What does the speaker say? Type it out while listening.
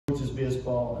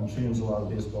baseball and trains a lot of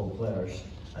baseball players.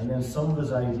 And then some of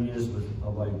his ideas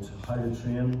about how to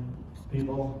train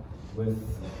people with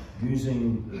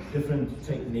using different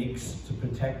techniques to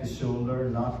protect the shoulder,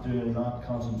 not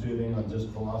concentrating on just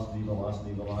velocity,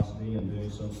 velocity, velocity, and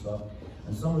doing some stuff.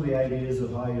 And some of the ideas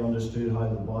of how he understood how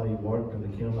the body worked and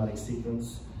the kinematic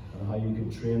sequence and how you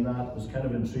could train that was kind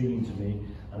of intriguing to me.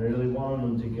 And I really wanted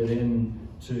him to get in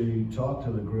to talk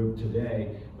to the group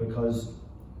today, because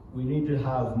we need to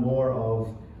have more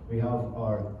of, we have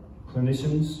our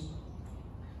clinicians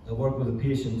that work with the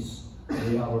patients,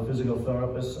 we have our physical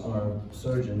therapists and our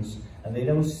surgeons, and they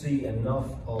don't see enough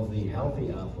of the healthy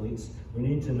athletes. We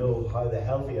need to know how the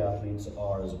healthy athletes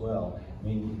are as well. I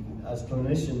mean, as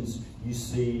clinicians, you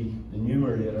see the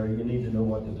numerator, you need to know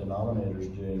what the denominator is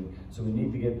doing. So we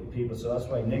need to get the people, so that's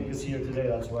why Nick is here today,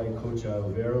 that's why Coach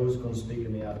Alvaro is going to speak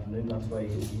in the afternoon, that's why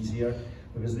he's here.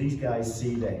 Because these guys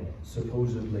see the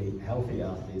supposedly healthy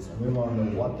athletes, and we want to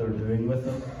know what they're doing with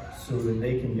them so that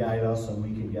they can guide us and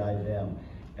we can guide them.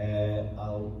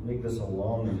 I'll make this a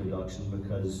long introduction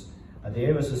because at the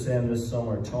AOSSM this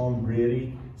summer, Tom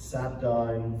Brady sat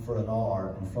down for an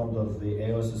hour in front of the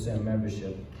AOSSM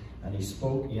membership, and he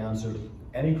spoke, he answered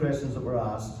any questions that were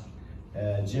asked.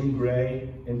 Jim Gray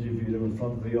interviewed him in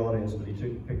front of the audience, but he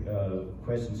took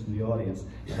questions from the audience,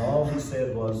 and all he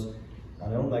said was, and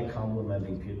I don't like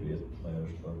complimenting Patriot players,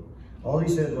 but all he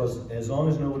said was, as long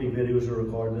as nobody videos or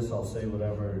record this, I'll say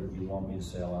whatever you want me to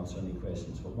say, I'll answer any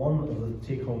questions. But one of the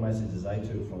take-home messages I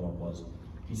took from it was,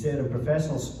 he said in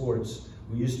professional sports,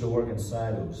 we used to work in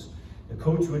silos. The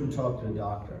coach wouldn't talk to the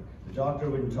doctor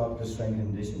wouldn't talk to the strength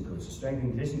and conditioning coach, the strength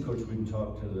and conditioning coach wouldn't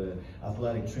talk to the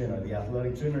athletic trainer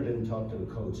didn't talk to the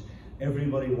coach.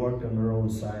 Everybody worked in their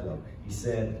own silo. He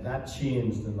said that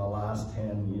changed in the last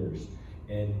 10 years.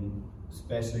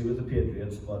 Especially with the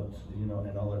Patriots, but you know,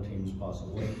 in other teams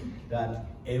possibly, that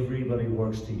everybody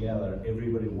works together,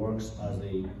 everybody works as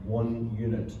a one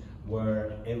unit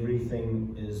where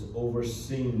everything is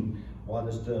overseen, what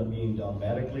is being done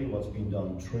medically, what's being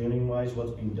done training-wise,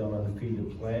 what's being done on the field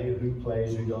of play, who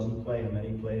plays, who doesn't play, how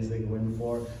many plays they go in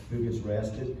for, who gets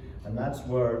rested. And that's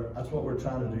what we're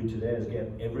trying to do today, is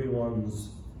get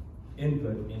everyone's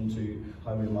input into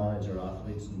how we manage our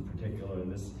athletes, in particular in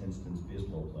this instance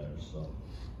baseball players. So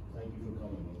thank you for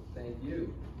coming. Thank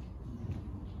you.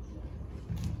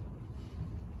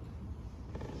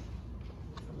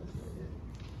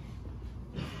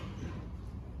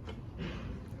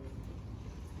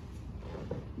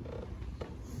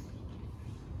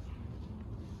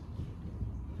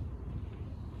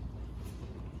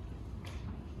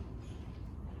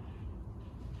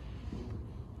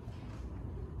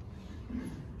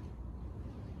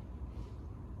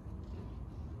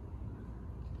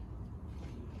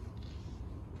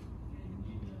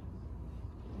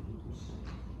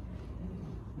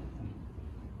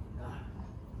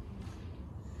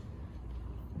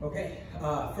 Okay,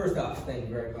 first off, thank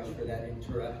you very much for that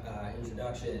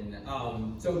introduction.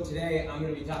 So today I'm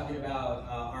going to be talking about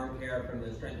arm care from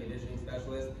the strength and conditioning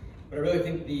specialist, but I really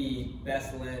think the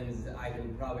best lens I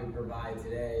can probably provide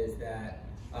today is that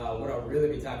what I'll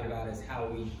really be talking about is how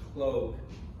we cloak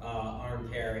arm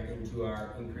care into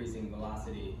our increasing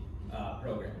velocity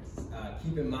programs.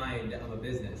 Keep in mind, I'm a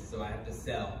business, so I have to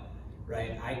sell,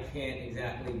 right? I can't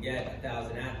exactly get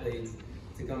 1,000 athletes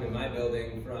to come in my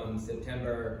building from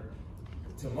September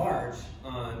to March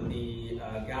on the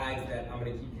guides that I'm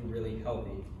going to keep you really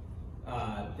healthy.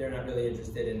 They're not really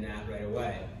interested in that right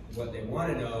away. What they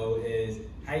want to know is,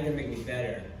 how are you going to make me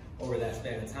better over that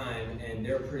span of time? And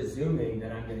they're presuming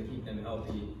that I'm going to keep them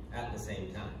healthy at the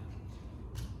same time.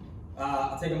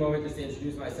 I'll take a moment just to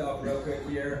introduce myself real quick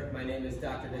here. My name is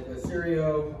Dr.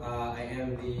 Serio. I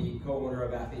am the co-owner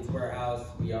of Athletes Warehouse.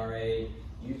 We are a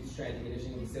youth strength and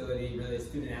conditioning facility, really a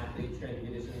student athlete strength and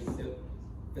conditioning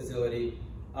facility.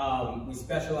 We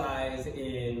specialize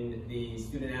in the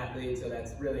student athletes, so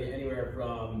that's really anywhere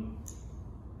from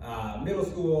middle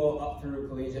school up through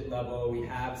collegiate level. We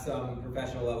have some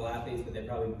professional level athletes, but they've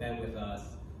probably been with us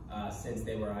since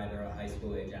they were either a high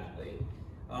school age athlete.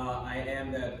 I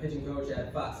am the pitching coach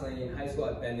at Fox Landing High School.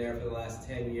 I've been there for the last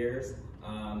 10 years,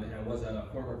 and I was a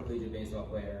former collegiate baseball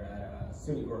player at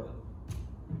SUNY Cortland.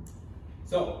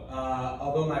 So,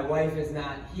 although my wife is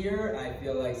not here, I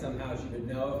feel like somehow she would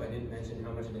know if I didn't mention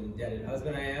how much of an indebted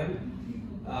husband I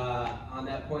am. On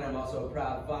that point, I'm also a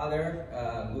proud father,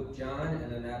 Luke John,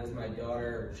 and then that is my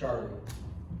daughter, Charlie.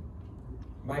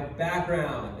 My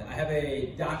background, I have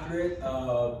a doctorate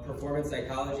of performance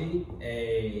psychology,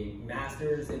 a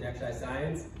master's in exercise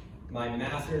science. My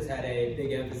master's had a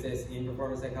big emphasis in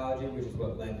performance psychology, which is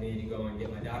what led me to go and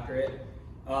get my doctorate.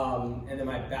 And then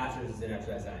my bachelor's is in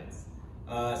exercise science.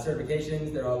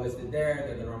 Certifications, they're all listed there.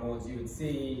 They're the normal ones you would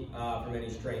see from any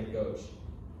strength coach.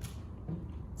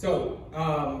 So,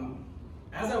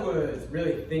 as I was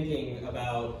really thinking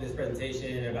about this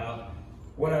presentation, about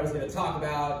what I was going to talk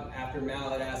about after Mal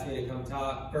had asked me to come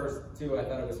talk, first too, I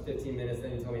thought it was 15 minutes,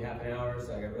 then he told me half an hour,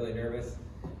 so I got really nervous.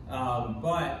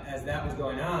 But as that was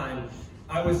going on,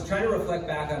 I was trying to reflect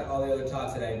back on all the other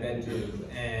talks that I had been to,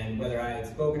 and whether I had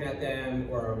spoken at them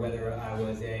or whether I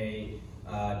was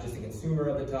just a consumer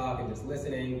of the talk and just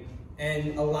listening.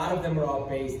 And a lot of them were all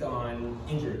based on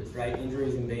injuries, right?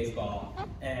 Injuries in baseball,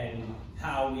 and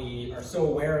how we are so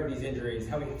aware of these injuries,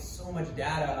 how we have so much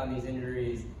data on these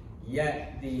injuries,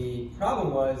 yet the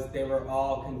problem was they were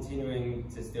all continuing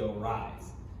to still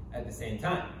rise at the same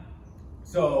time.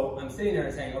 So I'm sitting there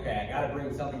and saying, okay, I gotta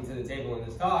bring something to the table in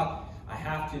this talk. I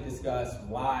have to discuss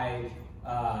why,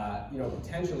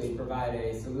 potentially provide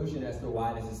a solution as to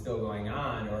why this is still going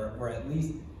on, or at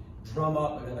least drum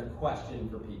up another question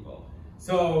for people.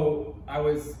 So I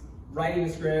was writing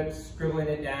the script, scribbling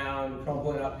it down,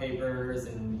 crumpling up papers,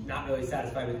 and not really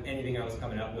satisfied with anything I was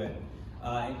coming up with.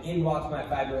 And in walks my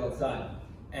 5-year-old son.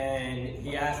 And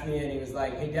he asked me, and he was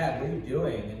like, hey Dad, what are you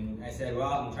doing? And I said,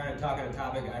 well, I'm trying to talk on a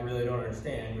topic I really don't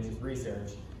understand, which is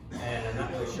research, and I'm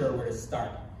not really sure where to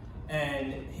start.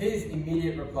 And his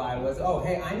immediate reply was, oh,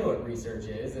 hey, I know what research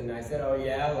is. And I said, oh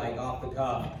yeah, like off the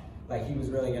cuff, like he was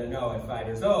really gonna know at 5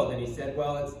 years old. And he said,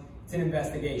 well, it's an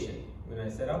investigation. And I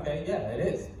said, okay, yeah,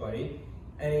 it is, buddy.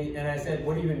 And I said,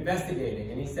 what are you investigating?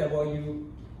 And he said, well,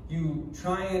 you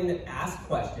try and ask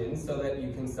questions so that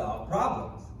you can solve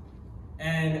problems.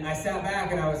 And I sat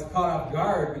back and I was caught off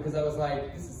guard because I was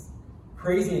like, this is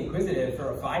crazy inquisitive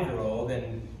for a 5-year-old.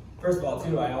 And first of all,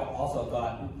 too, I also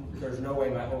thought, there's no way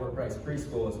my overpriced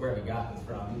preschool is where he got this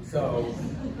from. So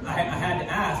I had to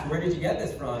ask, where did you get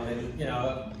this from? And,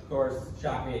 of course,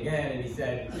 shocked me again. And he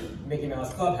said, Mickey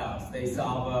Mouse Clubhouse. They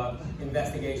solve an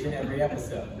investigation every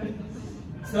episode.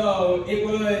 So it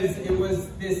was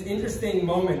this interesting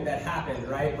moment that happened,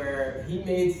 right? Where he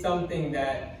made something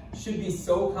that should be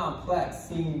so complex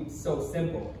seem so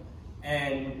simple.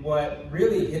 And what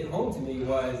really hit home to me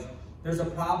was there's a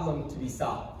problem to be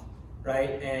solved,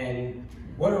 right? And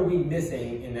what are we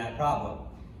missing in that problem?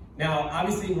 Now,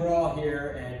 obviously, we're all here,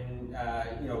 and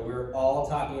we're all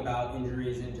talking about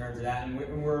injuries in terms of that,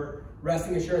 and we're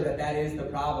resting assured that that is the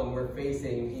problem we're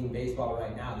facing in baseball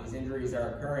right now. These injuries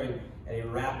are occurring at a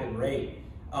rapid rate.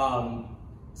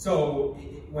 So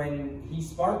when he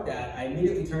sparked that, I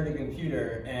immediately turned to the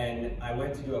computer and I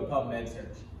went to do a PubMed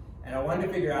search. And I wanted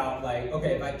to figure out, like,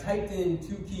 okay, if I typed in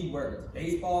 2 key words,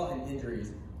 baseball and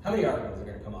injuries, how many articles are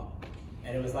going to come up?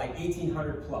 And it was like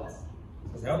 1,800 plus.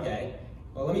 So I said, okay,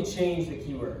 well, let me change the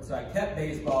keyword. So I kept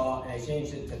baseball and I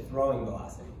changed it to throwing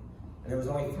velocity. And there was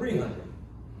only 300.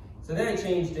 So then I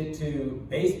changed it to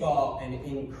baseball and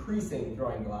increasing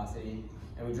throwing velocity,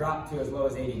 and we dropped to as low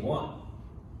as 81.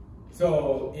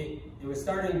 So it was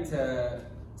starting to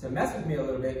mess with me a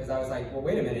little bit, because I was like, well,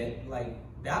 wait a minute, like,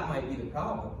 that might be the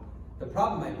problem. The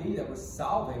problem might be that we're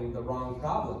solving the wrong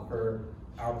problem for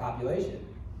our population.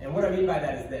 And what I mean by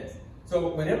that is this.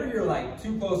 So whenever you're like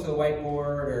too close to the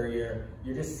whiteboard, or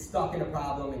you're just stuck in a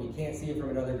problem and you can't see it from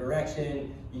another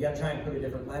direction, you gotta try and put a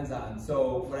different lens on.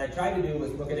 So what I tried to do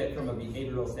was look at it from a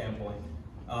behavioral standpoint.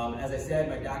 As I said,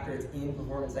 my doctorate's in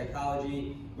performance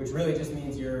psychology, which really just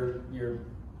means you're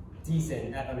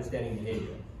decent at understanding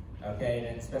behavior, okay,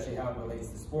 and especially how it relates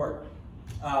to sport.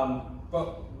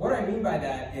 But what I mean by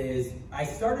that is I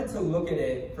started to look at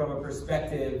it from a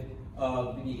perspective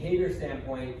of the behavior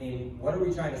standpoint in what are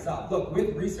we trying to solve. Look,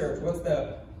 with research, what's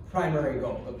the primary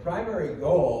goal? The primary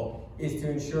goal is to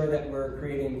ensure that we're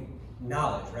creating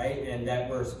knowledge, right? And that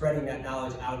we're spreading that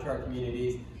knowledge out to our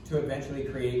communities to eventually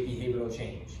create behavioral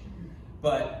change.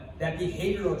 But that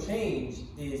behavioral change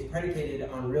is predicated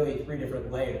on really 3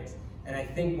 different layers. And I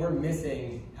think we're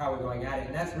missing how we're going at it.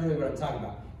 And that's really what I'm talking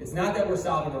about. It's not that we're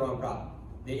solving the wrong problem.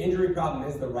 The injury problem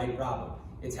is the right problem.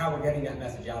 It's how we're getting that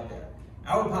message out there.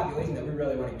 Our population that we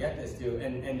really want to get this to,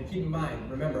 and keep in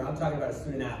mind, remember, I'm talking about a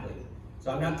student athlete.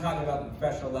 So I'm not talking about the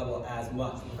professional level as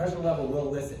much. The professional level will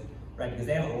listen, right? Because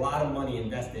they have a lot of money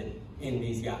invested in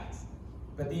these guys.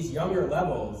 But these younger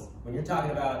levels, when you're talking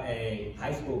about a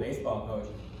high school baseball coach,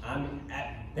 I'm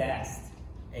at best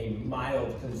a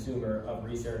mild consumer of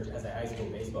research as a high school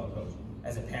baseball coach.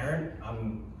 As a parent,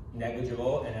 I'm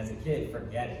negligible, and as a kid,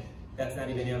 forget it. That's not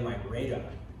even on my radar.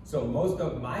 So most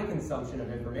of my consumption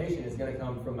of information is going to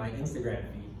come from my Instagram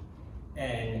feed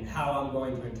and how I'm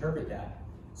going to interpret that.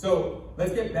 So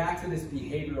let's get back to this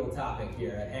behavioral topic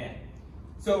here at hand.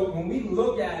 So when we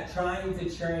look at trying to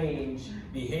change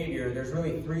behavior, there's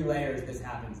really 3 layers this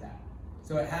happens at.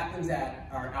 So it happens at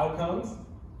our outcomes,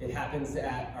 it happens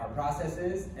at our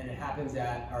processes, and it happens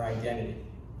at our identity.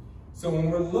 So when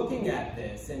we're looking at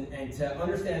this, and to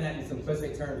understand that in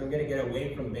simplistic terms, I'm going to get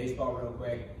away from baseball real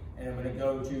quick, and I'm going to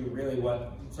go to really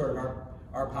what sort of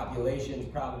our populations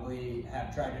probably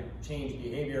have tried to change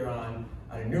behavior on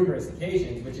numerous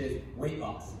occasions, which is weight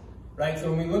loss. Right?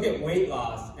 So when we look at weight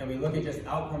loss and we look at just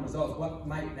outcome results, what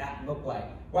might that look like?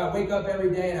 Well, I wake up every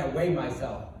day and I weigh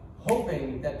myself,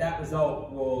 hoping that that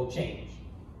result will change.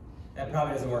 That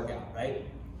probably doesn't work out, right?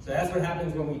 So that's what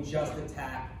happens when we just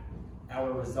attack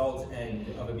our results end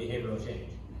of a behavioral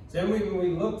change. So then when we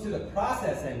look to the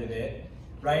process end of it,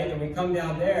 right, and we come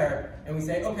down there and we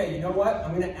say, okay, you know what?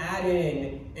 I'm going to add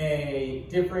in a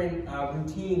different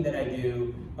routine that I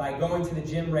do by going to the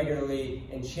gym regularly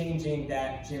and changing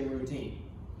that gym routine.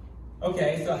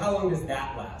 Okay, so how long does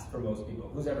that last for most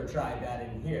people? Who's ever tried that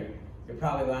in here? It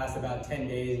probably lasts about 10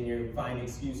 days and you find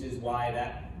excuses why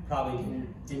that probably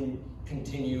didn't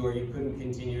continue or you couldn't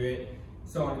continue it,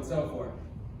 so on and so forth.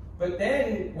 But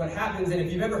then what happens, and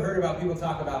if you've ever heard about people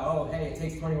talk about, oh, hey, it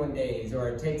takes 21 days, or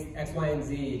it takes X, Y, and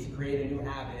Z to create a new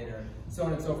habit, or so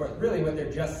on and so forth. Really what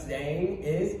they're just saying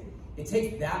is, it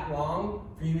takes that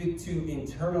long for you to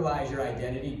internalize your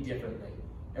identity differently.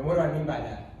 And what do I mean by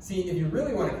that? See, if you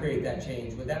really want to create that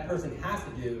change, what that person has to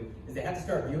do is they have to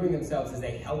start viewing themselves as a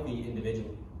healthy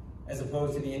individual, as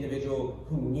opposed to the individual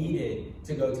who needed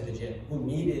to go to the gym, who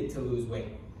needed to lose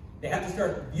weight. They have to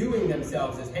start viewing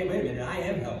themselves as, hey, wait a minute, I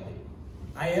am healthy.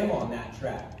 I am on that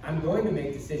track. I'm going to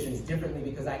make decisions differently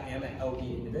because I am a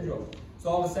healthy individual. So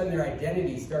all of a sudden their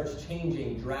identity starts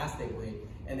changing drastically,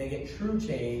 and they get true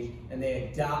change, and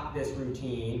they adopt this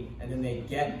routine, and then they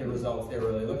get the results they're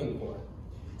really looking for.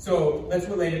 So let's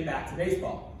relate it back to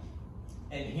baseball.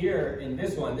 And here in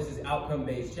this one, this is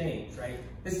outcome-based change, right?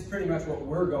 This is pretty much what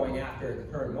we're going after at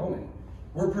the current moment.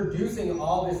 We're producing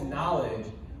all this knowledge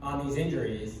on these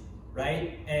injuries,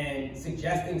 right? And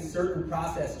suggesting certain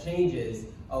process changes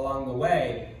along the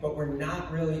way, but we're not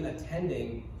really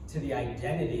attending to the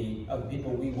identity of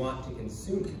people we want to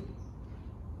consume.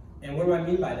 And what do I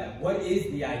mean by that? What is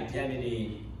the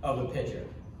identity of a pitcher?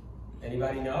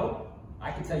 Anybody know?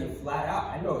 I can tell you flat out,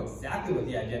 I know exactly what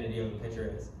the identity of a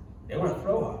pitcher is. They want to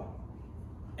throw hard.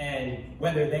 And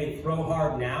whether they throw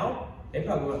hard now, they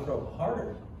probably want to throw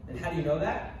harder. And how do you know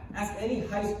that? Ask any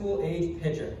high school age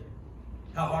pitcher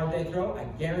how hard they throw. I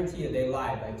guarantee you they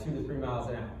lie by 2 to 3 miles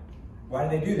an hour. Why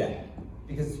do they do that?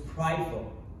 Because it's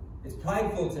prideful. It's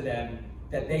prideful to them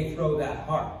that they throw that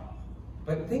hard.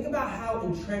 But think about how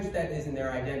entrenched that is in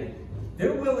their identity.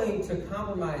 They're willing to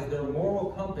compromise their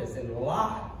moral compass and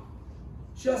lie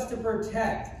just to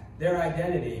protect their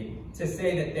identity, to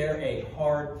say that they're a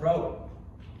hard thrower.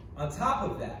 On top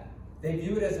of that, they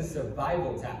view it as a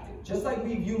survival tactic, just like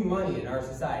we view money in our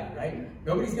society, right?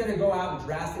 Nobody's gonna go out and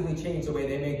drastically change the way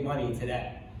they make money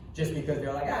today, just because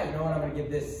they're like, you know what, I'm gonna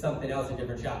give this something else a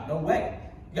different shot. No way.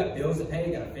 You got bills to pay,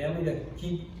 you got a family to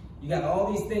keep, you got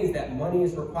all these things that money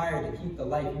is required to keep the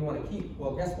life you wanna keep.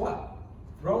 Well, guess what?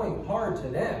 Throwing hard to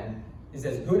them is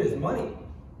as good as money.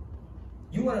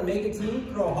 You wanna make a team,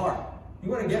 throw hard.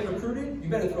 You wanna get recruited, you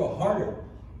better throw harder.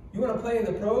 You wanna play in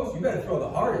the pros, you better throw the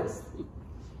hardest.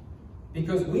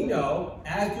 Because we know,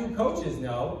 as do coaches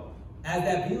know, as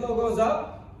that velo goes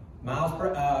up,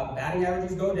 batting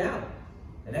averages go down.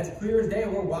 And that's clear as day,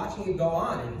 and we're watching it go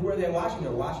on. And who are they watching?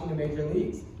 They're watching the major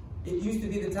leagues. It used to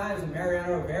be the times when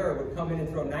Mariano Rivera would come in and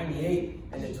throw 98,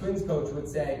 and the Twins coach would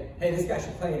say, hey, this guy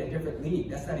should play in a different league.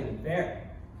 That's not even fair.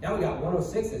 Now we got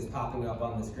 106s popping up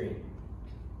on the screen.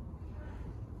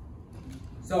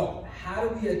 So how do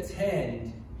we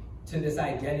attend to this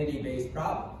identity-based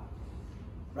problem?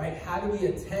 Right? How do we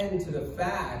attend to the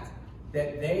fact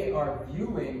that they are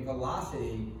viewing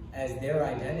velocity as their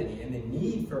identity and the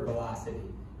need for velocity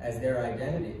as their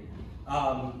identity?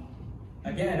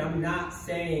 Again, I'm not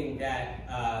saying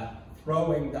that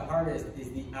throwing the hardest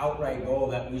is the outright goal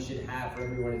that we should have for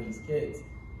every one of these kids.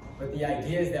 But the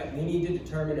idea is that we need to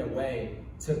determine a way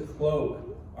to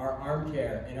cloak our arm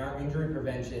care and our injury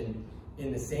prevention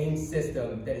in the same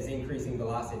system that is increasing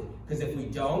velocity. Because if we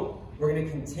don't, we're going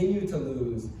to continue to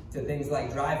lose to things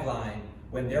like driveline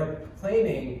when they're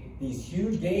claiming these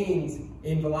huge gains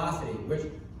in velocity, which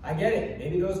I get it,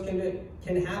 maybe those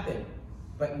can happen,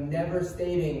 but never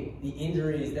stating the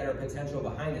injuries that are potential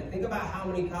behind it. Think about how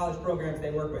many college programs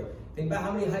they work with. Think about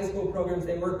how many high school programs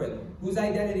they work with. Whose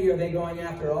identity are they going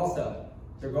after also?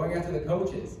 They're going after the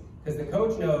coaches, because the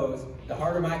coach knows the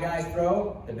harder my guys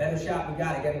throw, the better shot we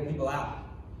got at getting people out.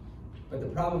 But the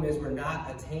problem is we're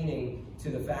not attaining to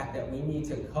the fact that we need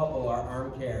to couple our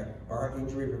arm care or our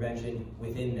injury prevention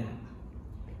within that.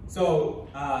 So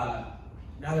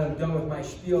now that I'm done with my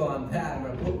spiel on that, I'm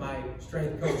going to put my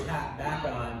strength coach hat back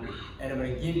on, and I'm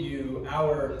going to give you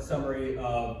our summary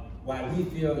of why we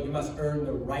feel you must earn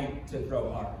the right to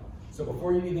throw hard. So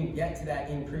before you even get to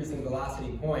that increasing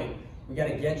velocity point, we got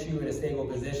to get you in a stable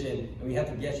position, and we have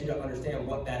to get you to understand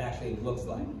what that actually looks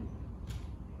like.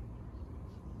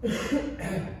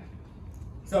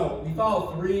 So we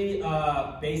follow three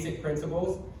basic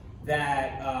principles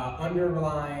that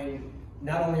underline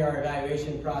not only our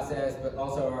evaluation process, but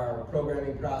also our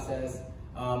programming process,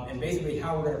 and basically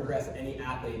how we're going to progress any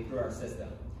athlete through our system.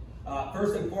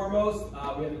 First and foremost,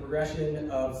 we have the progression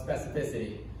of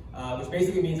specificity, which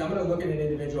basically means I'm going to look at an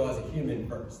individual as a human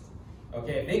first.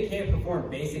 Okay, if they can't perform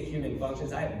basic human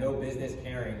functions, I have no business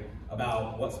caring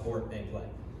about what sport they play.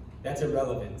 That's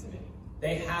irrelevant to me.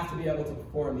 They have to be able to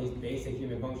perform these basic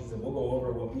human functions, and we'll go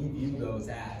over what we view those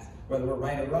as. Whether we're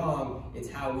right or wrong, it's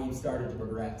how we've started to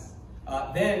progress.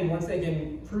 Then, once they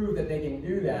can prove that they can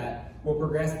do that, we'll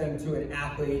progress them to an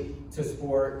athlete, to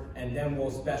sport, and then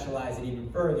we'll specialize it even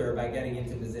further by getting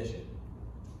into position.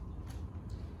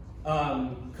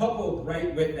 Coupled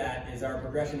right with that is our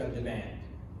progression of demand.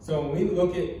 So when we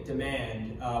look at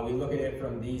demand, we look at it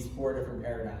from these four different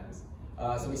paradigms.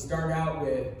 So we start out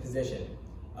with position.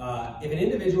 If an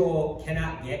individual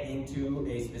cannot get into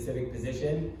a specific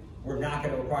position, we're not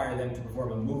going to require them to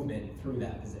perform a movement through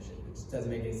that position, which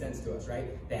doesn't make any sense to us,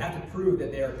 right? They have to prove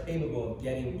that they are capable of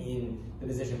getting in the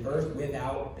position first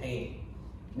without pain.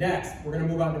 Next, we're going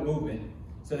to move on to movement.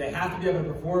 So they have to be able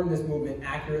to perform this movement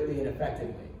accurately and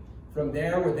effectively. From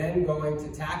there, we're then going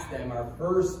to tax them. Our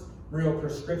first real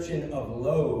prescription of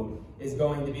load is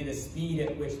going to be the speed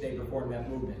at which they perform that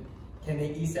movement. Can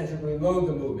they eccentrically load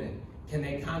the movement? Can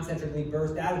they concentrically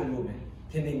burst out of the movement?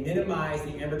 Can they minimize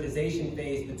the amortization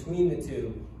phase between the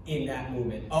two in that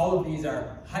movement? All of these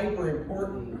are hyper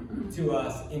important to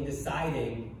us in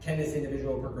deciding, can this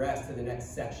individual progress to the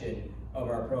next section of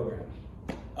our program?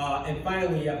 And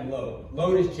finally, you have load.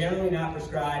 Load is generally not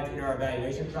prescribed in our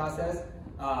evaluation process,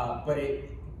 but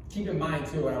keep in mind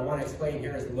too, what I want to explain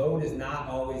here is load is not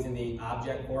always in the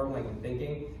object form like you're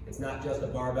thinking. It's not just a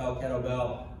barbell,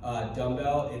 kettlebell,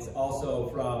 dumbbell. It's also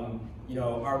from,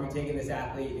 are we taking this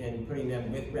athlete and putting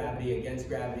them with gravity, against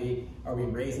gravity? Are we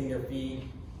raising their feet,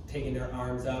 taking their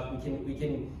arms up? We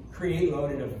can create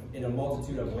load in a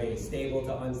multitude of ways, stable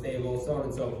to unstable, so on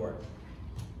and so forth.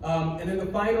 And then the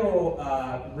final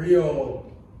real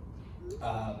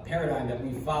paradigm that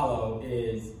we follow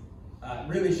is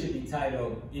really should be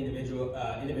titled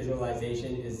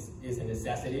individualization is a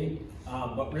necessity,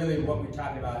 but really what we're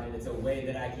talking about, and it's a way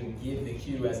that I can give the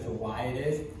cue as to why it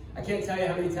is. I can't tell you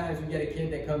how many times we get a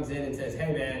kid that comes in and says,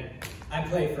 hey man, I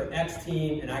play for X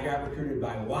team and I got recruited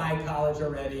by Y college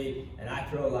already, and I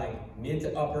throw like mid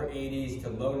to upper 80s to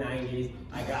low 90s,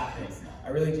 I got this. I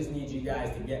really just need you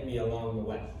guys to get me along the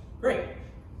way. Great.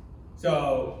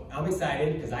 So I'm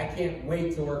excited because I can't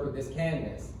wait to work with this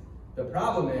canvas. The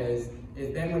problem is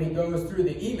then when he goes through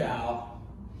the eval,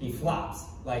 he flops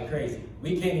like crazy.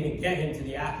 We can't even get him to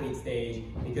the athlete stage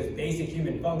because basic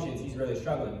human functions he's really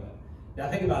struggling with. Now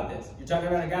think about this. You're talking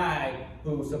about a guy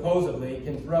who supposedly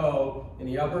can throw in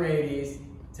the upper 80s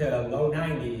to low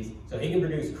 90s, so he can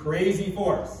produce crazy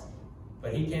force,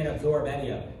 but he can't absorb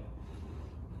any of it.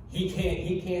 He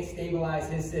can't stabilize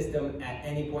his system at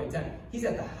any point in time. He's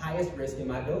at the highest risk in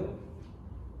my building.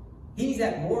 He's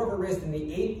at more of a risk than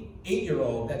the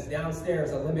eight-year-old that's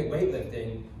downstairs Olympic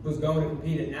weightlifting who's going to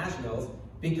compete at nationals,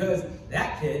 because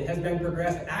that kid has been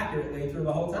progressed accurately through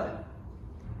the whole time.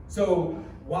 So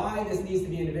why this needs to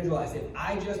be individualized, if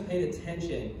I just paid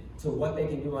attention to what they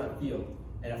can do on a field,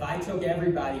 and if I took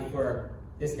everybody for,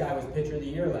 this guy was pitcher of the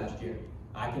year last year,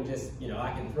 I can just,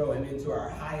 I can throw him into our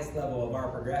highest level of our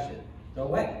progression. No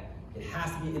way. It has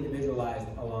to be individualized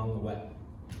along the way.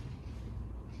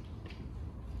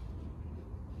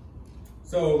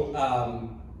 So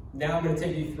now I'm going to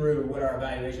take you through what our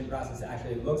evaluation process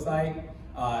actually looks like,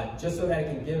 just so that I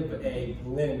can give a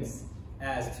glimpse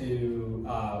as to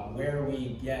where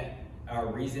we get our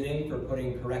reasoning for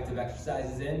putting corrective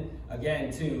exercises in.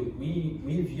 Again, too,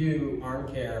 we view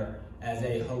arm care as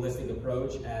a holistic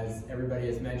approach, as everybody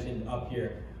has mentioned up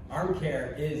here. Arm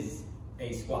care is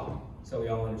a squat, so we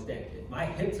all understand. If my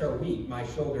hips are weak, my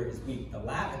shoulder is weak. The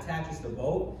lat attaches to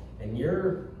both, and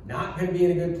you're not going to be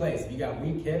in a good place if you got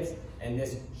weak hips and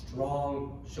this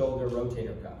strong shoulder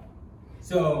rotator cuff.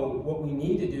 So what we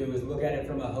need to do is look at it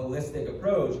from a holistic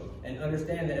approach and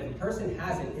understand that if a person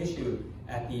has an issue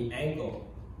at the ankle,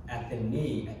 at the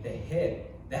knee, at the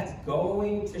hip, that's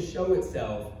going to show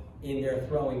itself in their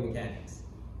throwing mechanics.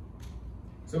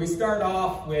 So we start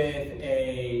off with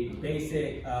a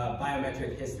basic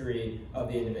biometric history of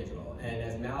the individual. And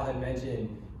as Mal had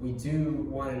mentioned, we do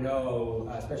want to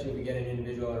know, especially if we get an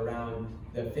individual around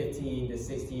the 15 to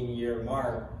 16 year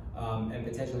mark, and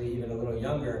potentially even a little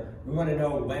younger, we want to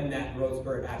know when that growth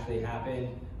spurt actually happened.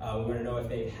 We want to know if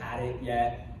they've had it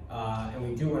yet. And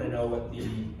we do want to know what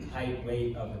the height,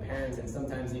 weight of the parents and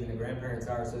sometimes even the grandparents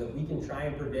are, so that we can try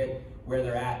and predict where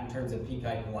they're at in terms of peak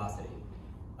height velocity.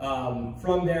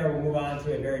 From there, we'll move on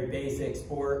to a very basic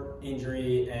sport,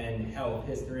 injury, and health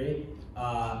history,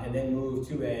 and then move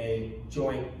to a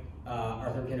joint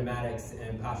arthrokinematics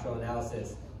and postural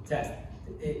analysis test.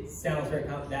 It sounds very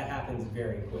complex. That happens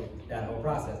very quick, that whole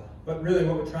process. But really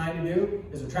what we're trying to do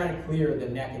is we're trying to clear the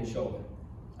neck and shoulder.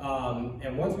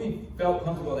 And once we've felt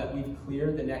comfortable that we've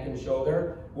cleared the neck and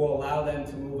shoulder, we'll allow them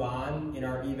to move on in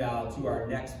our eval to our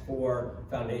next 4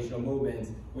 foundational movements,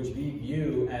 which we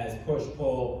view as push,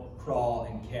 pull, crawl,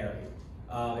 and carry.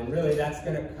 And really that's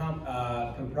going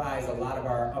to comprise a lot of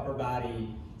our upper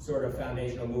body sort of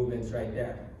foundational movements right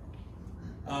there.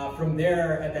 From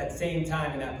there, at that same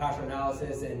time in that postural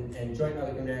analysis and joint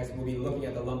arthrokinematics, we'll be looking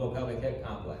at the lumbopelvic hip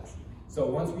complex. So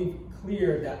once we've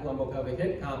cleared that lumbopelvic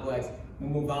hip complex, we'll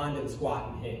move on to the squat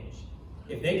and hinge.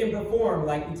 If they can perform,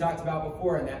 like we talked about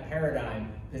before in that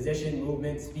paradigm, position,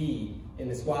 movement, speed in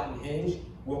the squat and hinge,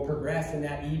 we'll progress in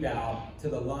that eval to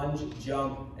the lunge,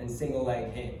 jump, and single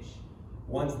leg hinge.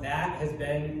 Once that has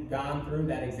been gone through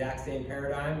that exact same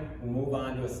paradigm, we'll move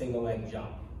on to a single leg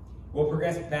jump. We'll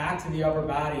progress back to the upper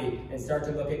body and start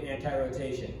to look at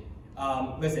anti-rotation.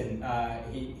 Listen,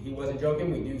 he wasn't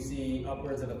joking. We do see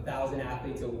upwards of 1,000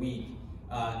 athletes a week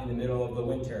in the middle of the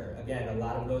winter. Again, a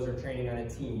lot of those are training on a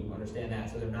team, understand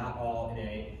that, so they're not all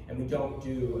in and we don't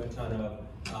do a ton of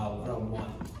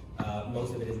one-on-one.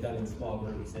 Most of it is done in small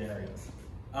group scenarios.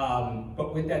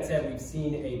 But with that said, we've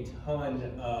seen a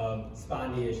ton of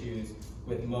spondy issues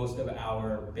with most of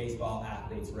our baseball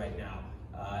athletes right now.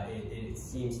 It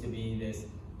seems to be this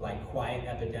like quiet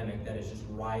epidemic that is just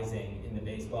rising in the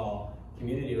baseball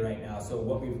community right now. So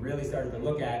what we've really started to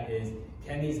look at is,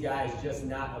 can these guys just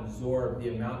not absorb the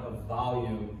amount of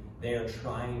volume they are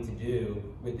trying to do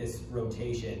with this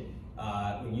rotation?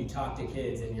 When you talk to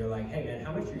kids and you're like, hey man,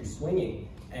 how much are you swinging?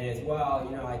 And it's, well,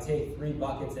 you know, I take 3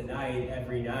 buckets a night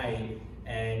every night,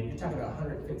 and you're talking about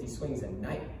 150 swings a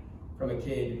night from a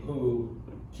kid who,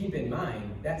 keep in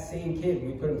mind, that same kid,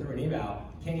 when we put him through an eval,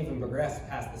 can't even progress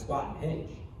past the squat and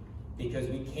hinge because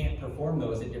we can't perform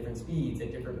those at different speeds,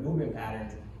 at different movement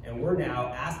patterns, and we're now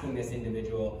asking this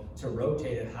individual to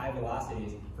rotate at high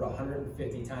velocities for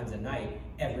 150 times a night,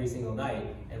 every single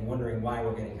night, and wondering why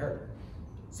we're getting hurt.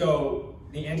 So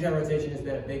the anti-rotation has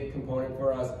been a big component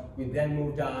for us. We've then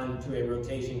moved on to a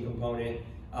rotation component.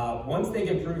 Once they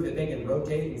can prove that they can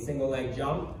rotate and single leg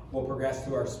jump, we'll progress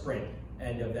to our sprint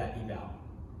end of that eval.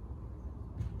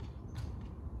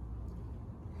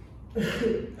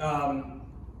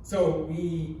 So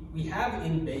we have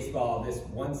in baseball this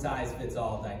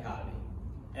one-size-fits-all dichotomy.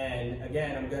 And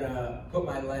again, I'm gonna put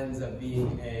my lens of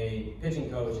being a pitching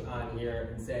coach on here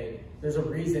and say, there's a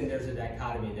reason there's a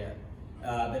dichotomy there.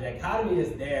 The dichotomy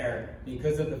is there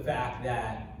because of the fact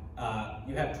that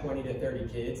you have 20 to 30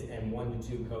 kids and 1 to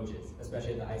 2 coaches,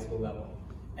 especially at the high school level.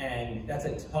 And that's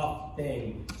a tough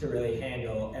thing to really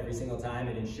handle every single time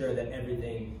and ensure that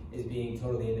everything is being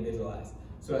totally individualized.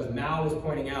 So as Mal was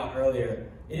pointing out earlier,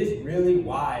 it is really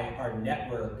why our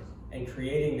network and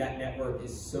creating that network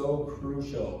is so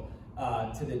crucial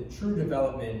to the true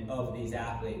development of these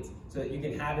athletes, so that you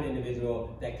can have an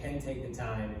individual that can take the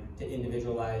time to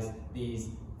individualize these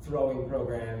throwing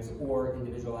programs or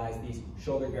individualize these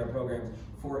shoulder care programs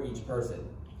for each person.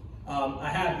 I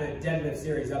have the deadlift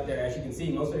series up there. As you can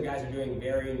see, most of the guys are doing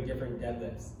varying different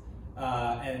deadlifts.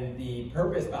 And the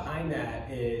purpose behind that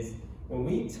is, when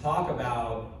we talk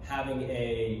about having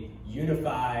a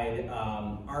unified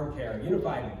arm care,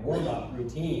 unified warm-up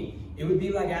routine, it would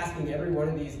be like asking every one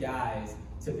of these guys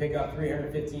to pick up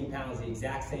 315 pounds the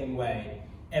exact same way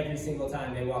every single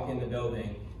time they walk in the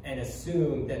building and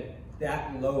assume that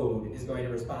that load is going to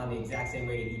respond the exact same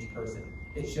way to each person.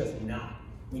 It's just not.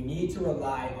 We need to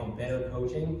rely on better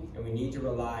coaching, and we need to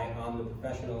rely on the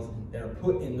professionals that are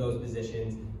put in those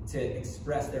positions to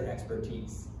express their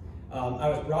expertise. I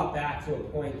was brought back to a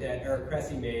point that Eric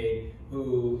Cressy made,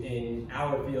 who in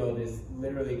our field is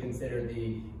literally considered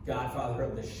the godfather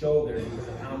of the shoulder because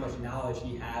of how much knowledge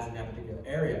he has in that particular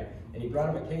area. And he brought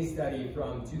up a case study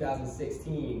from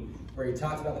 2016 where he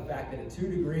talks about the fact that a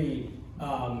 2-degree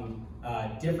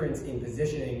difference in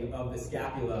positioning of the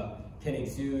scapula can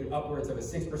exude upwards of a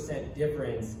 6%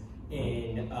 difference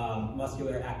in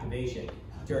muscular activation.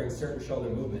 during certain shoulder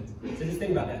movements. So just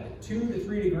think about that, 2 to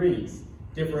 3 degrees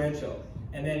differential.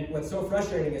 And then what's so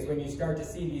frustrating is when you start to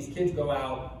see these kids go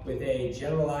out with a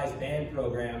generalized band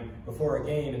program before a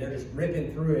game and they're just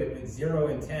ripping through it with 0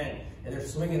 intent and they're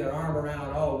swinging their arm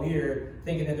around all weird,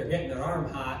 thinking that they're getting their arm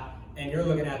hot, and you're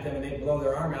looking at them and they blow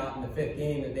their arm out in the 5th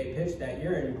game that they pitched that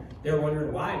year, and they're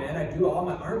wondering, why, man? I do all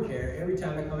my arm care every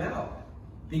time I come out.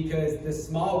 Because the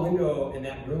small window and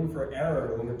that room for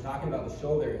error when we're talking about the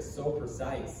shoulder is so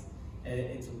precise. And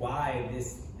it's why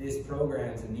these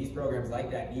programs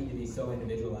like that need to be so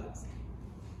individualized.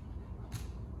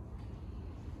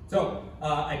 So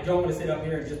I don't want to sit up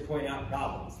here and just point out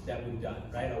problems that we've done,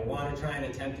 right? I want to try and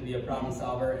attempt to be a problem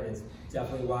solver, and it's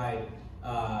definitely why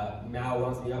Mal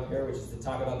wants me up here, which is to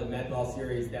talk about the MedBall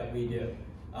series that we do.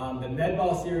 The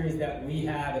MedBall series that we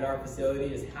have at our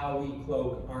facility is how we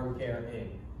cloak arm care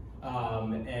in,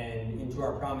 and into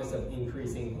our promise of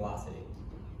increasing velocity.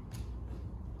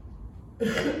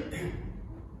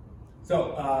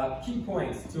 So, key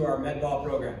points to our MedBall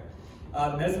program. The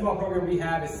MedBall program we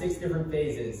have is 6 different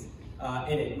phases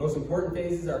in it. Most important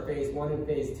phases are phase 1 and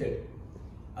phase 2.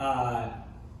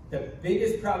 The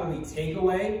biggest probably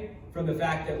takeaway from the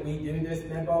fact that we do this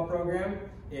MedBall program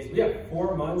is we have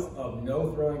 4 months of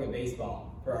no throwing a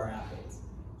baseball for our athletes.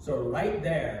 So right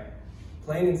there,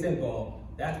 plain and simple,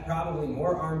 that's probably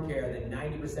more arm care than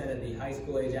 90% of the high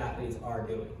school age athletes are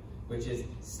doing, which is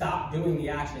stop doing the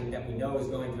action that we know is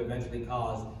going to eventually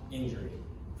cause injury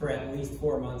for at least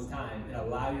 4 months' time, and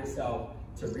allow yourself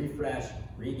to refresh,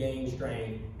 regain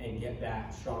strength, and get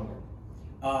back stronger.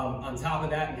 On top of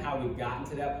that, and how we've gotten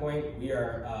to that point, we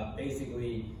are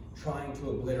basically trying to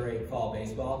obliterate fall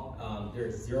baseball.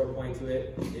 There's 0 point to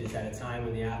it. It is at a time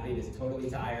when the athlete is totally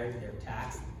tired, they're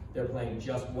taxed, they're playing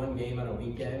just 1 game on a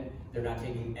weekend, they're not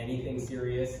taking anything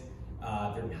serious,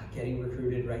 they're not getting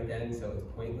recruited right then, so it's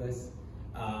pointless.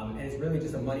 And it's really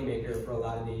just a moneymaker for a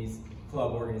lot of these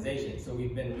club organizations. So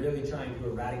we've been really trying to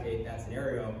eradicate that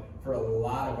scenario for a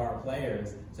lot of our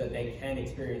players so that they can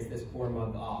experience this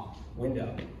 4-month off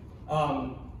window.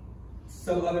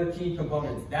 Some other key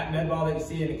components. That med ball that you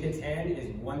see in the kid's hand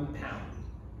is 1 pound.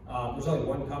 There's only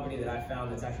one company that I've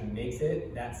found that actually makes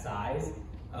it that size.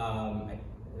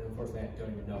 Unfortunately, I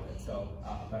don't even know it, so,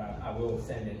 but I will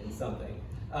send it in something.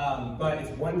 But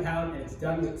it's 1 pound and it's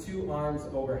done with 2 arms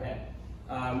overhead.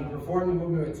 We perform the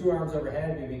movement with 2 arms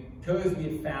overhead because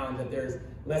we've found that there's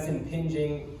less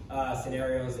impinging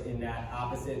scenarios in that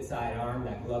opposite side arm,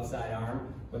 that glove side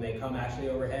arm, when they come actually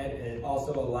overhead, and it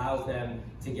also allows them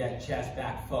to get chest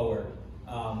back forward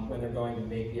when they're going to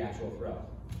make the actual throw.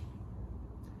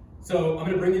 So I'm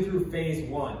going to bring you through phase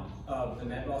 1 of the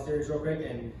MedBall series real quick,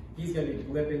 and he's going to be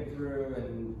flipping through,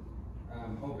 and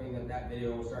I'm hoping that that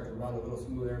video will start to run a little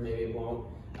smoother, maybe it won't.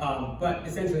 But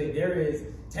essentially there is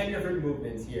 10 different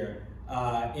movements here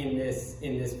in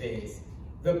this phase.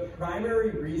 The primary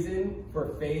reason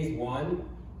for phase 1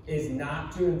 is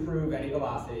not to improve any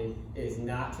velocity, is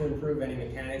not to improve any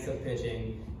mechanics of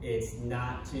pitching, it's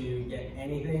not to get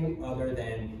anything other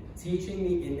than teaching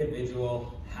the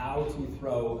individual how to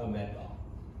throw a med ball.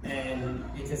 And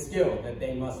it's a skill that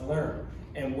they must learn.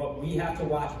 And what we have to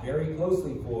watch very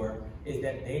closely for is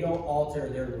that they don't alter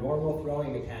their normal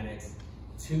throwing mechanics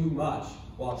too much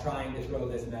while trying to throw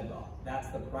this med ball. That's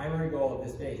the primary goal of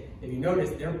this phase. If you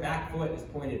notice, their back foot is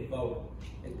pointed forward.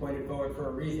 It's pointed forward for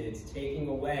a reason. It's taking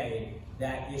away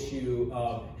that issue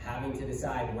of having to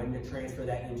decide when to transfer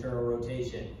that internal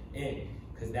rotation in.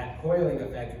 Because that coiling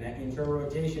effect and that internal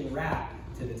rotation wrap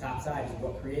to the top side is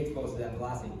what creates most of that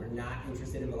velocity. We're not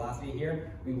interested in velocity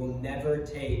here. We will never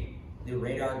take the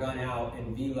radar gun out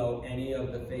and velo any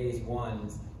of the phase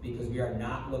 1s because we are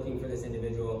not looking for this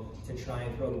individual to try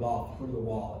and throw the ball through the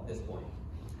wall at this point.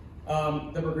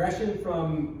 The progression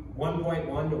from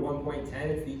 1.1 to 1.10,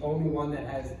 it's the only one that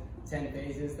has 10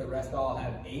 phases, the rest all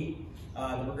have 8.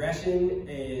 The progression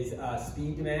is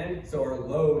speed demand, so our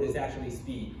load is actually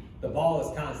speed. The ball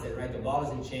is constant, right? The ball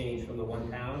doesn't change from the 1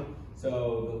 pound,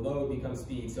 so the load becomes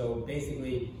speed. So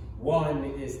basically,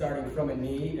 1 is starting from a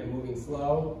knee and moving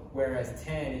slow, whereas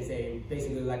 10 is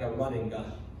basically like a running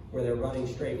gun, where they're running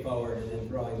straight forward and then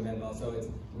throwing the med ball. So it's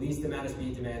least amount of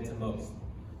speed demand to most.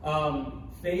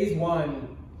 Phase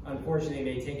 1, unfortunately,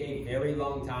 may take a very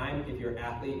long time if your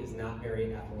athlete is not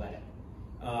very athletic.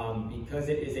 Because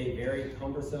it is a very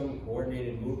cumbersome,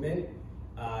 coordinated movement,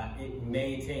 it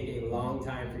may take a long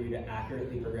time for you to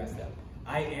accurately progress them.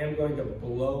 I am going to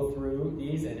blow through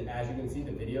these, and as you can see,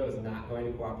 the video is not going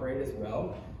to cooperate as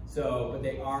well. So, but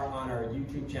they are on our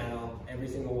YouTube channel, every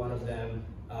single one of them,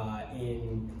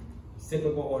 in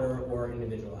cyclical order or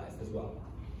individualized as well.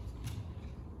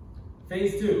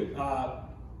 Phase 2,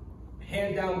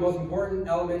 hands down, the most important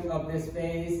element of this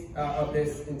phase, of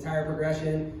this entire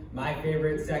progression, my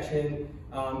favorite section.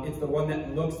 It's the one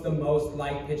that looks the most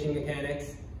like pitching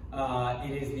mechanics.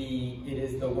 It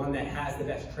is the one that has the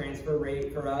best transfer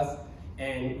rate for us.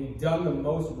 And we've done the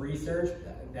most research,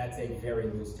 that's a very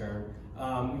loose term.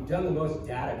 We've done the most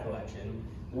data collection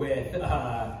with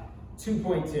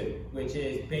 2.2, which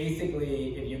is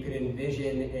basically if you could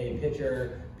envision a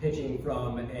pitcher pitching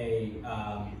from a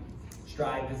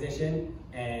stride position,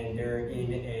 and they're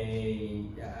in a,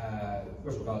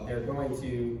 they're going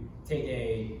to take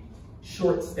a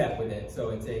short step with it. So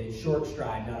it's a short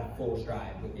stride, not a full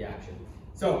stride with the action.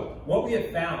 So what we have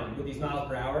found with these miles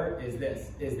per hour is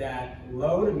this, is that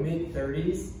low to mid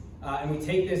 30s, and we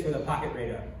take this with a pocket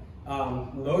radar.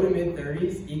 Low to mid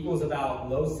 30s equals about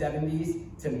low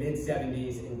 70s to mid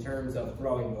 70s in terms of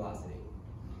throwing velocity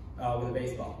with a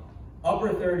baseball. Upper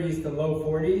 30s to low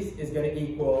 40s is going to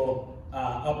equal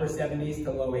upper 70s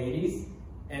to low 80s.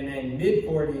 And then mid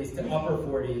 40s to upper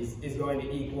 40s is going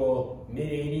to equal mid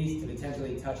 80s to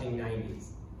potentially touching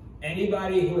 90s.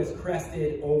 Anybody who has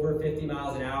crested over 50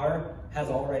 miles an hour has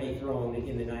already thrown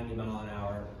in the 90 mile an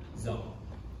hour zone.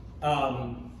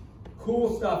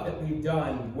 Cool stuff that we've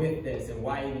done with this and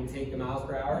why even take the miles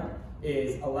per hour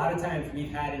is a lot of times we've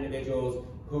had individuals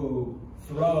who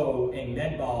throw a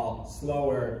med ball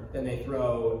slower than they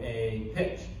throw a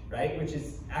pitch, right? Which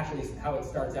is actually how it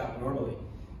starts out normally.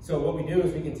 So what we do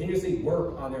is we continuously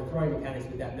work on their throwing mechanics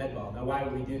with that med ball. Now why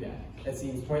would we do that? That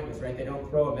seems pointless, right? They don't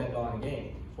throw a med ball in a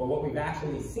game. Well, what we've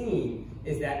actually seen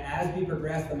is that as we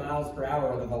progress the miles per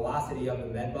hour, the velocity of the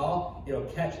med ball, it'll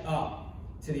catch up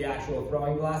to the actual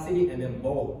throwing velocity, and then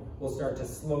both will start to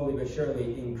slowly but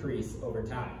surely increase over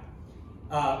time.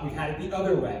 We've had it the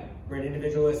other way, where an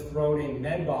individual has thrown a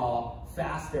med ball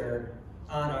faster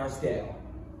on our scale,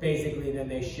 basically than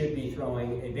they should be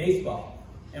throwing a baseball.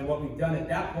 And what we've done at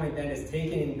that point then is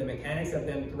taken the mechanics of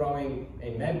them throwing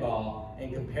a med ball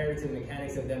and compared it to the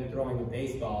mechanics of them throwing a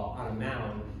baseball on a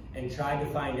mound and tried to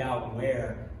find out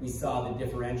where we saw the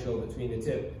differential between the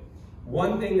two.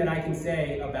 One thing that I can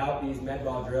say about these med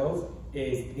ball drills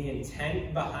is the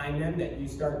intent behind them that you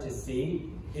start to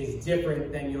see is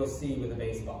different than you'll see with a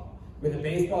baseball. With a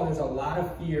baseball, there's a lot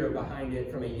of fear behind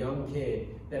it from a young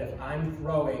kid that if I'm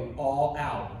throwing all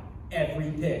out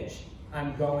every pitch,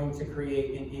 I'm going to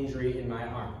create an injury in my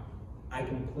arm. I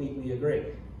completely agree.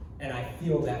 And I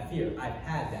feel that fear. I've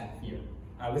had that fear.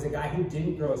 I was a guy who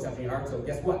didn't throw exceptionally hard, so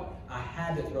guess what? I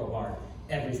had to throw hard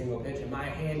every single pitch, and my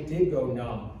hand did go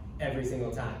numb every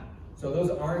single time. So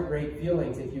those aren't great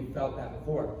feelings if you felt that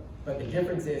before. But the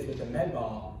difference is with the med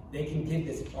ball, they can give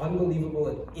this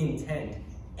unbelievable intent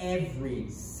every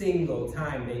single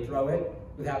time they throw it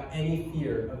without any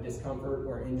fear of discomfort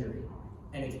or injury.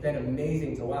 And it's been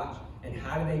amazing to watch. And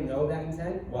how do they know that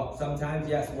intent? Well, sometimes,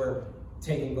 yes, we're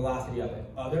taking velocity of it.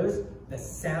 Others, the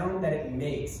sound that it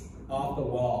makes off the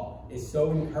wall is so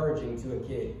encouraging to a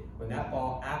kid when that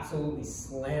ball absolutely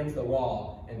slams the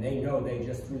wall and they know they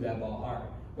just threw that ball hard.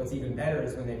 What's even better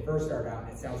is when they first start out,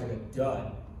 it sounds like a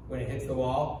dud when it hits the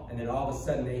wall, and then all of a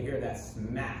sudden they hear that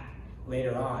smack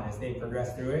later on as they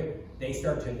progress through it. They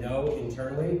start to know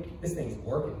internally, this thing's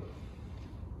working.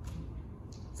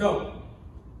 So,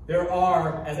 there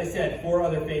are, as I said, 4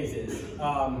 other phases.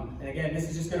 And again, this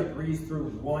is just going to breeze through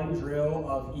one drill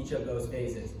of each of those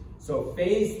phases. So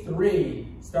phase 3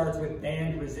 starts with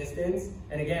band resistance.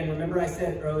 And again, remember I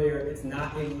said earlier, it's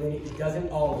not a linear, it doesn't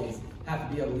always have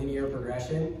to be a linear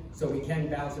progression, so we can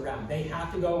bounce around. They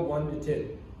have to go 1 to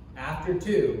 2. After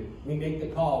 2, we make the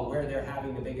call where they're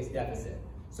having the biggest deficit.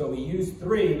 So we use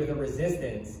 3 with a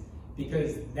resistance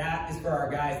because that is for our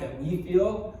guys that we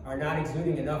feel are not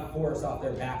exuding enough force off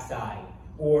their backside,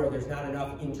 or there's not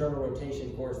enough internal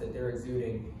rotation force that they're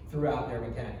exuding throughout their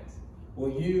mechanics.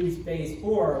 We'll use phase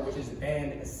 4, which is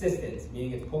band assistance,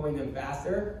 meaning it's pulling them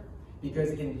faster,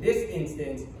 because in this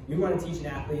instance, we want to teach an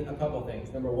athlete a couple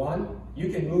things. Number 1, you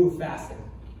can move faster.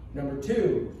 Number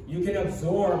 2, you can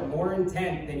absorb more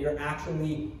intent than you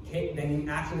actually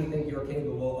think you're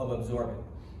capable of absorbing.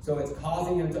 So it's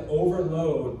causing them to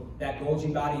overload that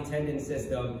Golgi body tendon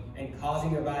system and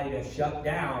causing their body to shut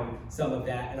down some of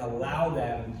that and allow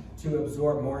them to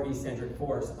absorb more eccentric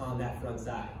force on that front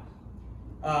side.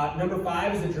 Number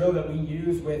 5 is a drill that we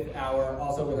use with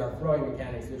also with our throwing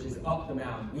mechanics, which is up the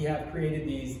mound. We have created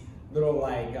these little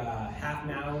like half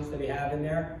mounds that we have in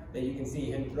there that you can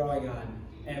see him throwing on.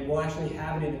 And we'll actually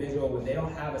have an individual when they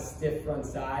don't have a stiff front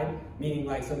side, meaning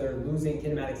like so they're losing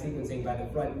kinematic sequencing by the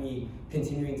front knee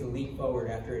continuing to leap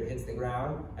forward after it hits the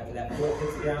ground, after that foot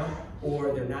hits the ground.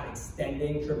 or they're not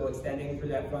extending, triple extending through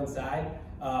that front side,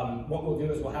 what we'll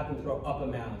do is we'll have them throw up a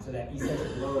mound so that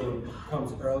eccentric load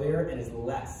comes earlier and is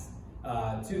less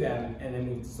to them, and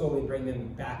then we slowly bring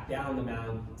them back down the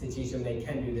mound to teach them they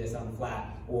can do this on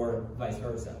flat or vice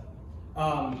versa.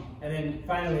 And then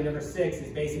finally, number 6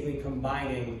 is basically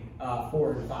combining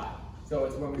 4 and 5. So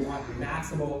it's when we want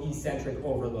maximal eccentric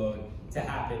overload to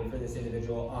happen for this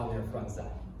individual on their front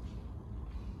side.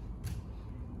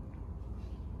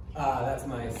 That's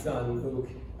my son, Luke.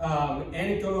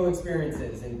 Anecdotal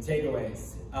experiences and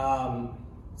takeaways.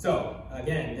 So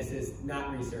again, this is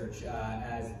not research.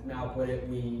 As Mal put it,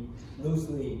 we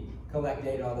loosely collect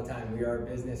data all the time. We are a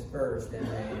business first and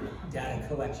a data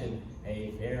collection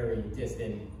a very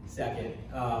distant second.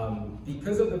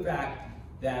 Because of the fact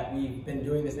that we've been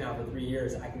doing this now for 3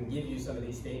 years, I can give you some of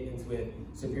these statements with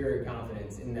superior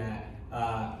confidence in that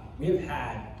we have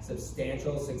had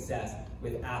substantial success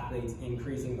with athletes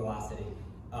increasing velocity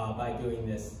by doing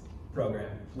this program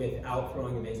without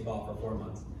throwing a baseball for 4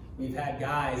 months. We've had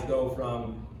guys go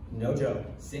from, no joke,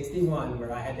 61,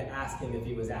 where I had to ask him if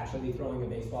he was actually throwing a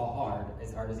baseball hard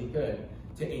as he could,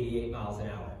 to 88 miles an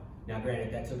hour. Now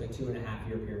granted, that took a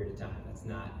 2.5-year period of time. That's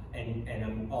not, and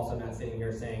I'm also not sitting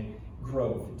here saying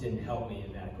growth didn't help me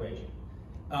in that equation.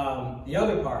 The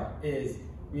other part is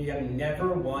we have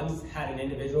never once had an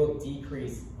individual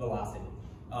decrease velocity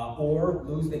or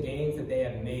lose the gains that they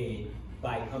have made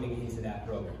by coming into that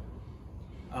program.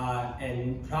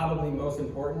 And probably most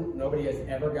important, nobody has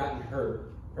ever gotten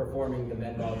hurt performing the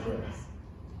med ball drills.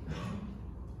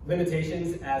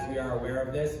 Limitations, as we are aware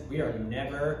of this, we are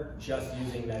never just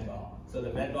using med ball. So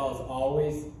the med ball is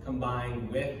always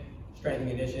combined with strength and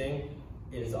conditioning.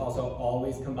 It is also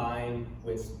always combined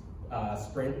with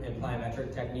sprint and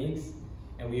plyometric techniques.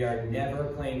 And we are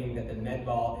never claiming that the med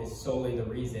ball is solely the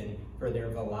reason for their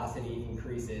velocity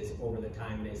increases over the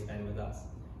time they spend with us.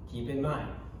 Keep in mind,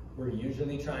 we're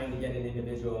usually trying to get an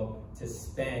individual to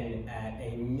spend at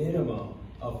a minimum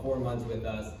of 4 months with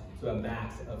us to a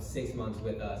max of 6 months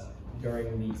with us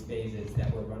during these phases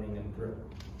that we're running them through.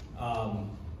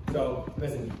 So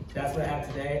listen, that's what I have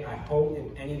today. I hope, if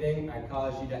anything, I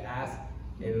caused you to ask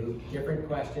a different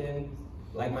question,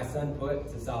 like my son put,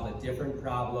 to solve a different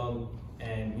problem,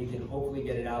 and we can hopefully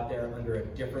get it out there under a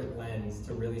different lens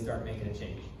to really start making a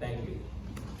change. Thank you.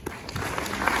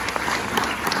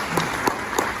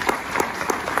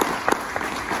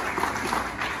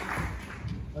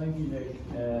 Thank you, Nick.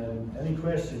 Any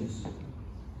questions?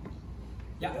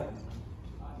 Yeah. You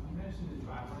mentioned the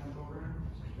driveline program.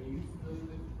 Are you familiar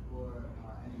with or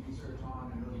any research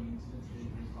on and early incidents of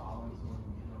injuries following someone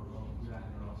do that in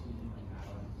their off-season like that?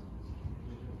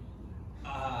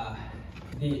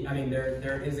 I mean,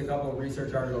 there is a couple of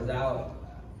research articles out.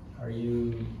 Are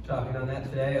you talking on that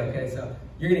today? Okay, so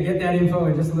you're going to get that info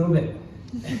in just a little bit.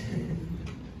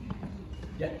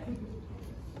 Yeah.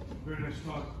 Very nice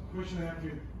talk. Question I have for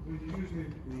you, when you're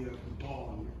using the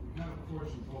ball, you kind of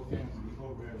force in both hands in the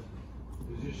overhead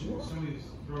position. Some of these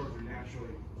throwers are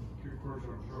naturally three-quarters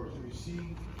arm throwers. Have you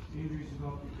seen injuries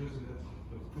develop because of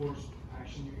the forced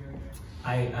action you're getting there?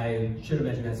 I should have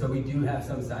mentioned that. So we do have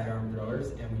some sidearm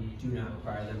throwers, and we do not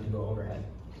require them to go overhead.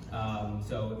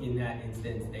 So in that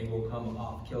instance, they will come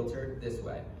off kilter this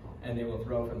way, and they will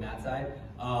throw from that side.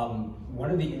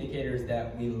 One of the indicators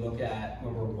that we look at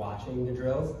when we're watching the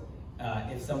drills,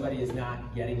 if somebody is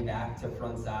not getting back to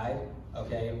front side,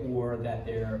 okay, or that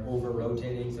they're over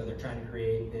rotating, so they're trying to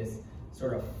create this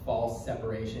sort of false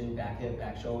separation, back hip,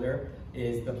 back shoulder,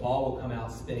 is the ball will come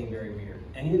out spinning very weird.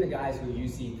 Any of the guys who you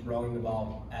see throwing the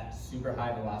ball at super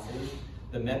high velocity,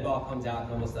 the med ball comes out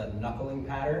in almost a knuckling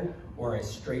pattern or a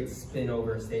straight spin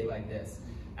over state like this.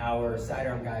 Our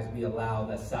sidearm guys, we allow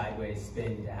the sideways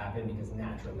spin to happen because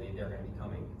naturally they're going to be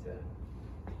coming to that.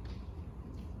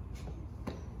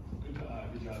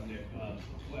 Good job, Nick.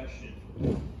 Question: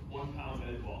 1 pound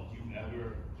med ball. Do you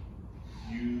ever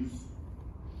use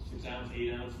 6 ounce,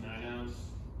 8 ounce, 9 ounce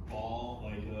ball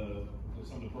like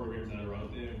some of the programs that are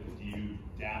out there? Do you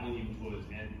dabble even towards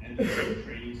end of the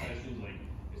training sessions? Like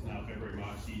it's now February,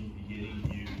 March season beginning.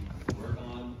 Do you work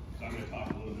on? So I'm going to talk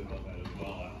a little bit about that as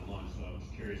well after lunch. So I'm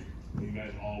just curious. Are you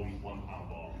guys always 1 pound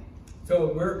ball?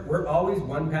 So we're always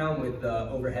 1 pound with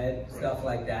overhead stuff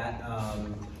like that.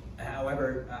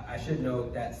 However, I should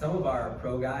note that some of our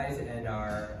pro guys and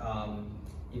our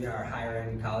even our higher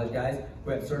end college guys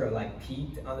who have sort of like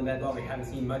peaked on the med ball, we haven't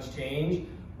seen much change,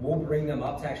 we'll bring them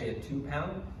up to actually a 2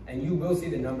 pound, and you will see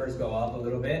the numbers go up a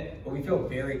little bit, but we feel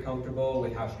very comfortable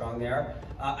with how strong they are.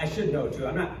 I should note too,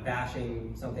 I'm not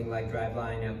bashing something like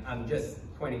driveline. I'm just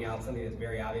pointing out something that's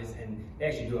very obvious, and they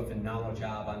actually do a phenomenal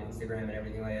job on Instagram and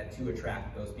everything like that to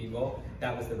attract those people.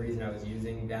 That was the reason I was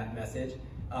using that message.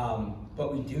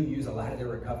 But we do use a lot of the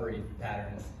recovery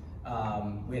patterns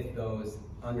with those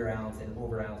under ounce and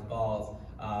over ounce balls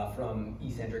from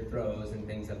eccentric throws and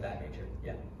things of that nature.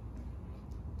 Yeah.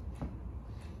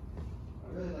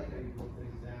 I really like how you broke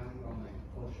things down on like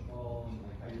push ball and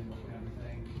like how you're looking at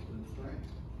everything to the strength.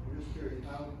 I'm just curious,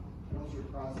 how was your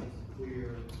process to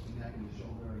clear the neck and the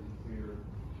shoulder and to clear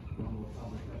what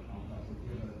sounds like that complex? Do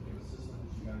you have a system that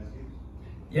you guys use?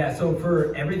 Yeah, so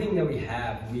for everything that we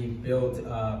have, we built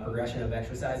a progression of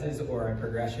exercises or a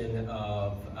progression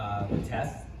of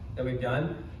tests that we've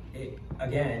done.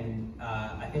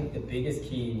 I think the biggest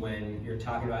key when you're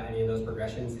talking about any of those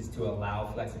progressions is to allow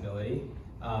flexibility.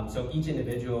 So each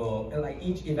individual, like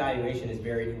each evaluation is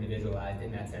very individualized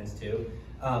in that sense too.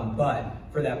 But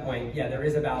for that point, yeah, there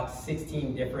is about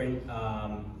 16 different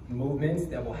movements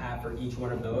that we'll have for each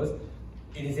one of those.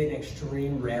 It is an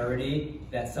extreme rarity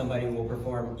that somebody will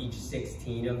perform each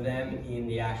 16 of them in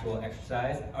the actual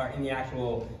exercise, or in the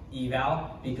actual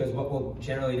eval, because what we'll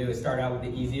generally do is start out with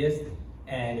the easiest,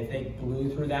 and if they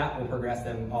blew through that, we'll progress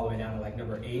them all the way down to like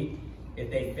number 8. If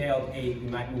they failed 8, we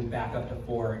might move back up to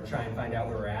 4 and try and find out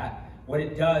where we're at. What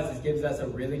it does is gives us a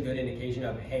really good indication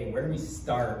of, hey, where do we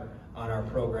start on our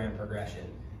program progression?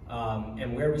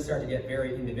 And where we start to get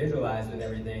very individualized with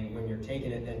everything when you're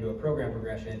taking it then to a program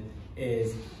progression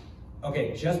is,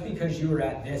 okay, just because you were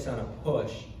at this on a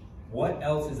push, what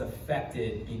else is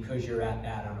affected because you're at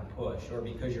that on a push or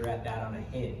because you're at that on a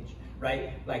hinge,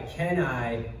 right? Like, can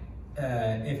I,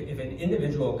 if an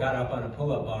individual got up on a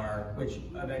pull-up bar, which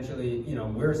eventually, you know,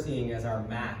 we're seeing as our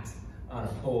max on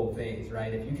a pull phase,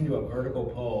 right? If you can do a vertical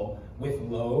pull with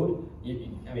load,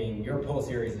 I mean, your pull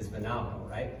series is phenomenal,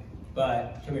 right?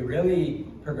 But can we really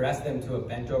progress them to a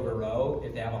bent over row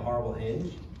if they have a horrible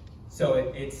hinge? So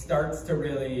it starts to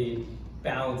really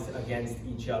bounce against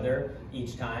each other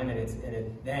each time,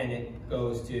 and then it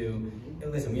goes to,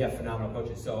 listen, we have phenomenal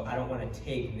coaches, so I don't want to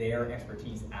take their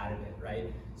expertise out of it, right?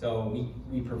 So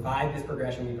we provide this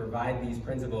progression, we provide these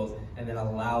principles, and then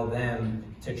allow them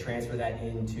to transfer that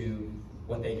into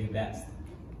what they do best.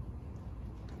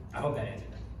 I hope that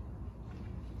answered that.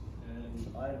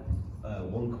 And I have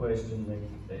one question,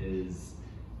 Nick, is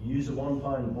you use a 1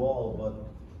 pound ball, but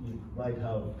you might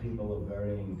have people of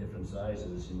varying different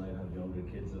sizes. You might have younger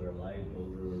kids that are light,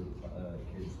 older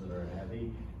kids that are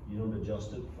heavy. You don't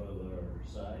adjust it for their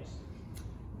size.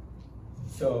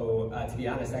 So to be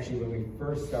honest, actually, when we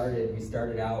first started, we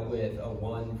started out with a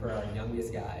 1 for our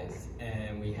youngest guys,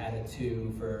 and we had a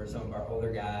 2 for some of our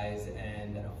older guys,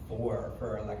 and then a 4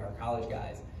 for like our college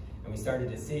guys. And we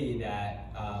started to see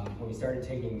that when we started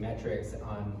taking metrics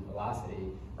on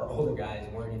velocity, our older guys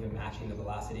weren't even matching the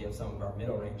velocity of some of our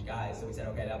middle range guys. So we said,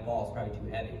 okay, that ball's probably too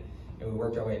heavy. And we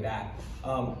worked our way back.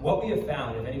 What we have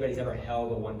found, if anybody's ever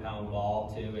held a 1 pound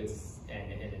ball too,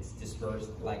 and it's dispersed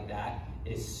like that,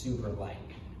 it is super light.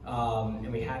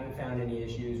 And we haven't found any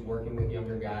issues working with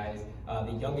younger guys.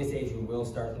 The youngest age we will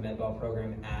start the med ball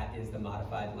program at is the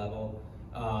modified level.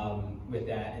 With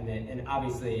that, and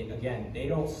obviously, again, they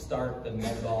don't start the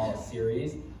med ball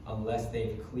series unless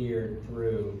they've cleared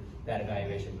through that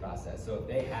evaluation process. So if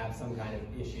they have some kind of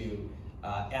issue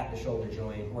at the shoulder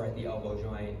joint or at the elbow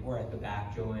joint or at the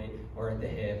back joint or at the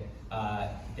hip,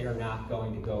 they're not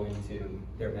going to go into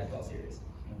their med ball series.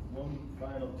 One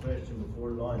final question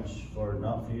before lunch,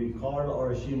 not for you, Carl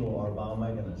or Ashimo, our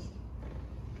biomechanist.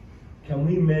 Can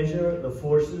we measure the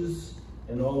forces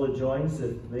in all the joints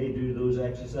if they do those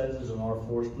exercises on our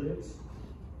force plates?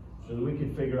 So that we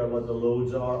can figure out what the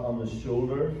loads are on the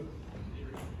shoulder,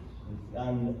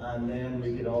 and then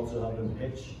we could also have them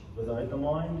pitch without the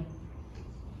mind,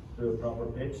 do a proper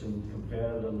pitch and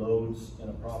compare the loads in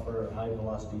a proper high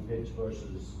velocity pitch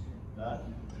versus that.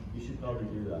 You should probably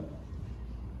do that.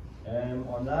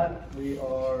 On that, we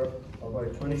are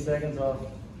about 20 seconds off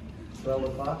 12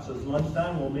 o'clock, so it's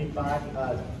lunchtime. We'll meet back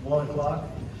at 1 o'clock.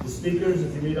 The speakers,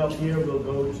 if you meet up here, will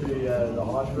go to the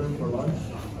hot room for lunch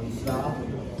and staff.